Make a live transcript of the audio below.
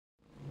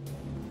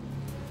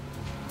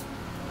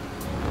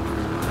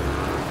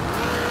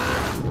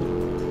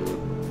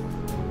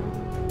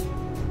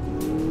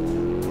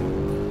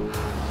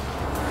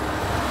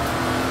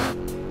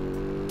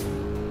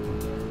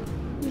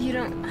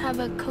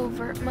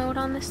covert mode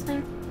on this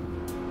thing?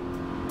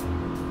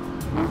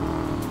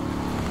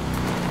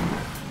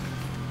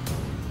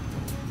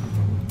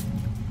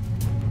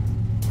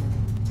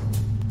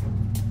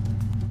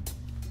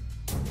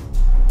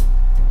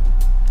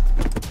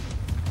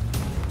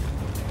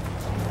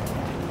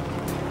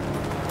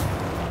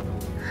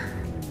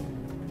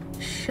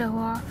 Show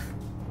off.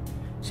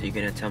 So you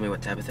gonna tell me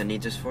what Tabitha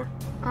needs us for?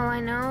 All I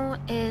know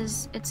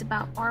is it's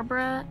about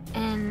Barbara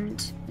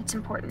and it's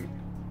important.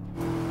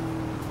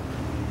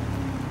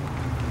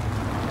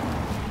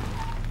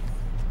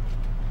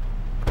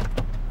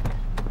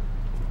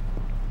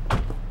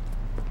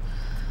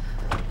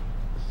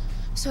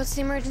 So what's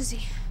the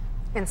emergency?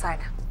 Inside.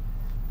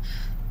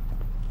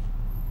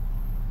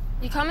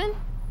 You coming?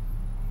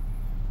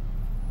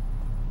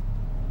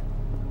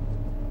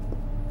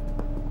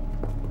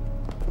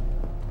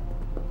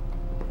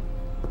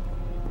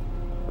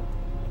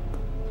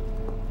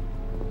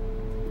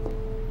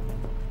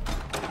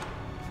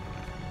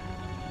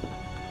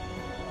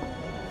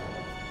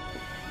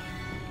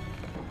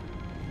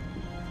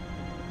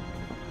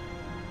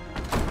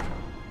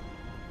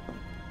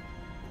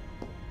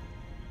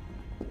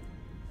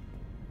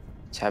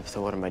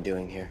 Tabitha, what am I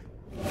doing here?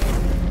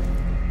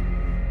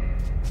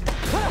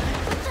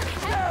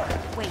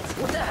 Wait.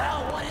 What the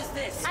hell? What is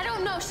this? I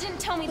don't know. She didn't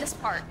tell me this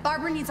part.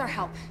 Barbara needs our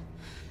help.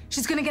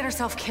 She's gonna get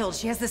herself killed.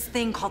 She has this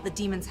thing called the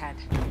Demon's Head.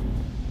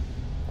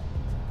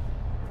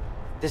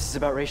 This is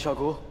about Ra's al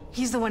Ghul?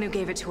 He's the one who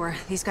gave it to her.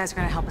 These guys are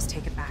gonna help us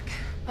take it back.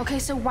 Okay,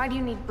 so why do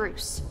you need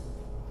Bruce?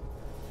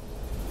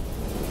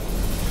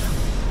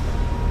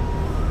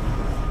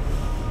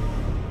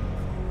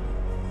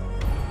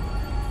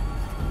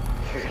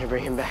 You're gonna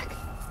bring him back.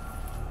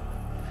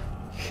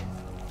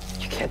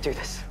 You can't do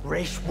this.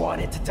 Ra's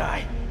wanted to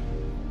die.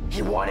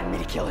 He wanted me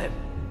to kill him.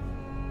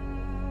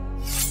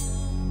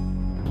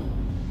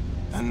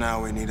 And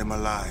now we need him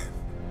alive.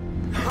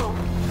 No!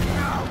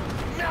 No!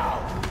 No!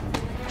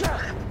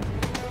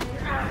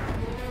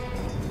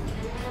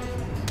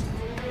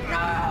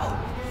 No!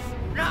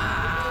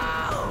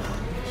 No!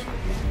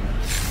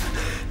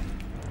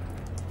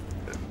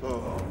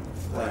 Oh,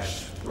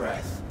 flesh,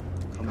 breath.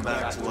 Come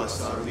back to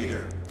us, our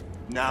leader.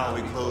 Now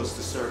we close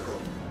the circle.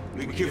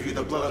 We give you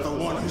the blood of the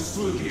one who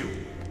slew you.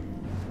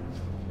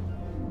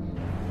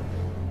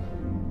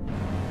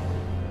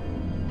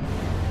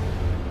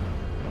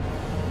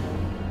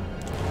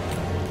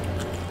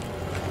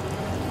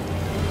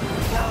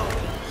 No!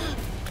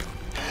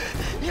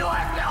 You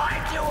have no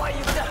idea what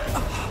you've done!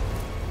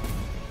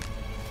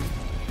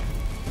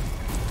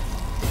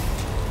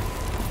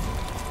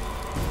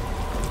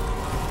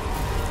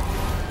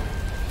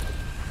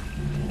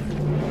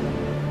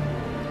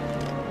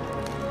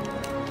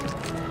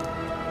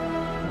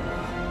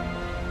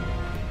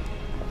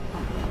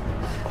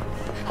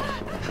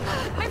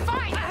 I'm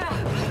fine!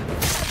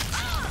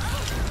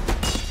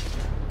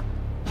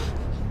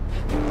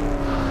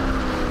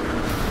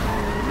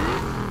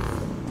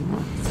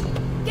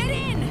 Get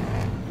in!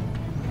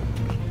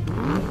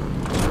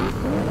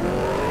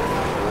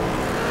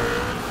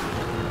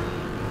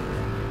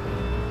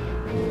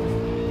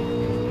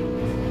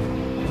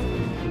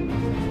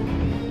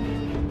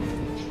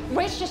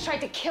 Ra's just tried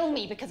to kill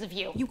me because of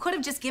you. You could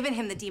have just given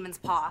him the demon's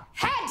paw.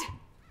 Head!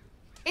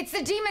 It's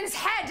the demon's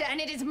head, and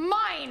it is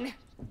mine!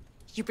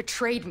 You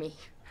betrayed me.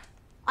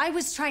 I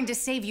was trying to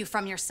save you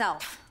from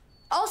yourself.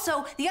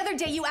 Also, the other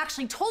day you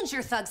actually told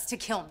your thugs to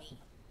kill me.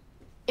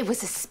 It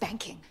was a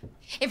spanking.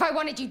 If I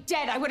wanted you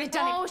dead, I would have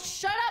done it. Oh,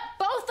 shut up,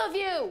 both of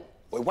you!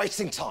 We're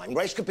wasting time.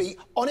 Ra's could be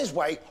on his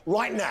way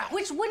right now.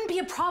 Which wouldn't be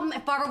a problem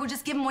if Barbara would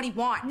just give him what he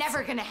wants.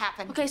 Never gonna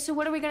happen. Okay, so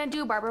what are we gonna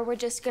do, Barbara? We're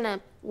just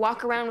gonna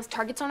walk around with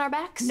targets on our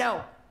backs?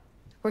 No.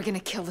 We're gonna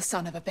kill the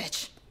son of a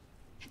bitch.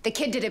 The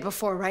kid did it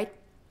before, right?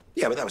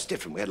 Yeah, but that was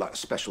different. We had like a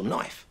special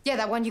knife. Yeah,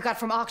 that one you got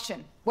from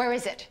auction. Where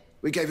is it?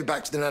 We gave it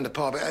back to the Nanda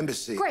Parbat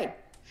embassy. Great.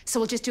 So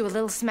we'll just do a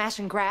little smash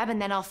and grab,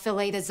 and then I'll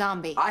fillet the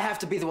zombie. I have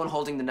to be the one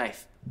holding the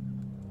knife.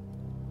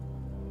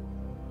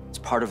 It's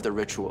part of the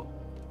ritual.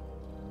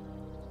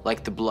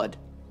 Like the blood.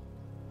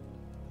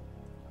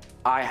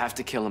 I have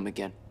to kill him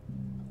again.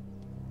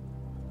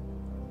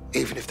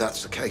 Even if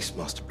that's the case,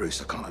 Master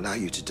Bruce, I can't allow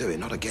you to do it.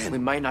 Not again. We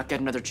might not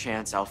get another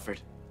chance,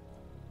 Alfred.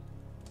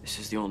 This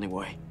is the only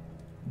way.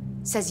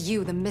 Says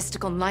you, the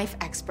mystical knife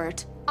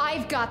expert.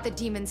 I've got the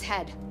demon's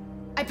head.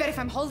 I bet if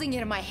I'm holding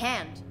it in my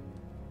hand.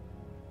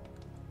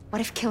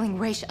 What if killing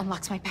Ra's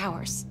unlocks my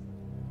powers?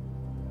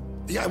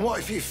 Yeah, and what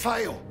if you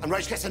fail and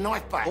Ra's gets a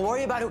knife back? We'll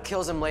worry about who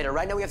kills him later.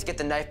 Right now we have to get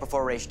the knife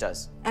before Ra's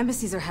does.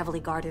 Embassies are heavily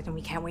guarded and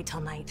we can't wait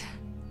till night.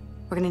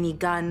 We're gonna need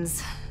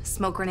guns,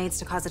 smoke grenades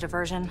to cause a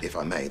diversion. If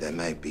I may, there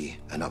may be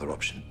another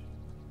option.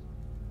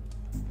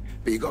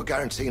 But you got a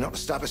guarantee not to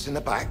stab us in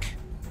the back?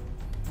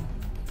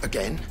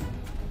 Again?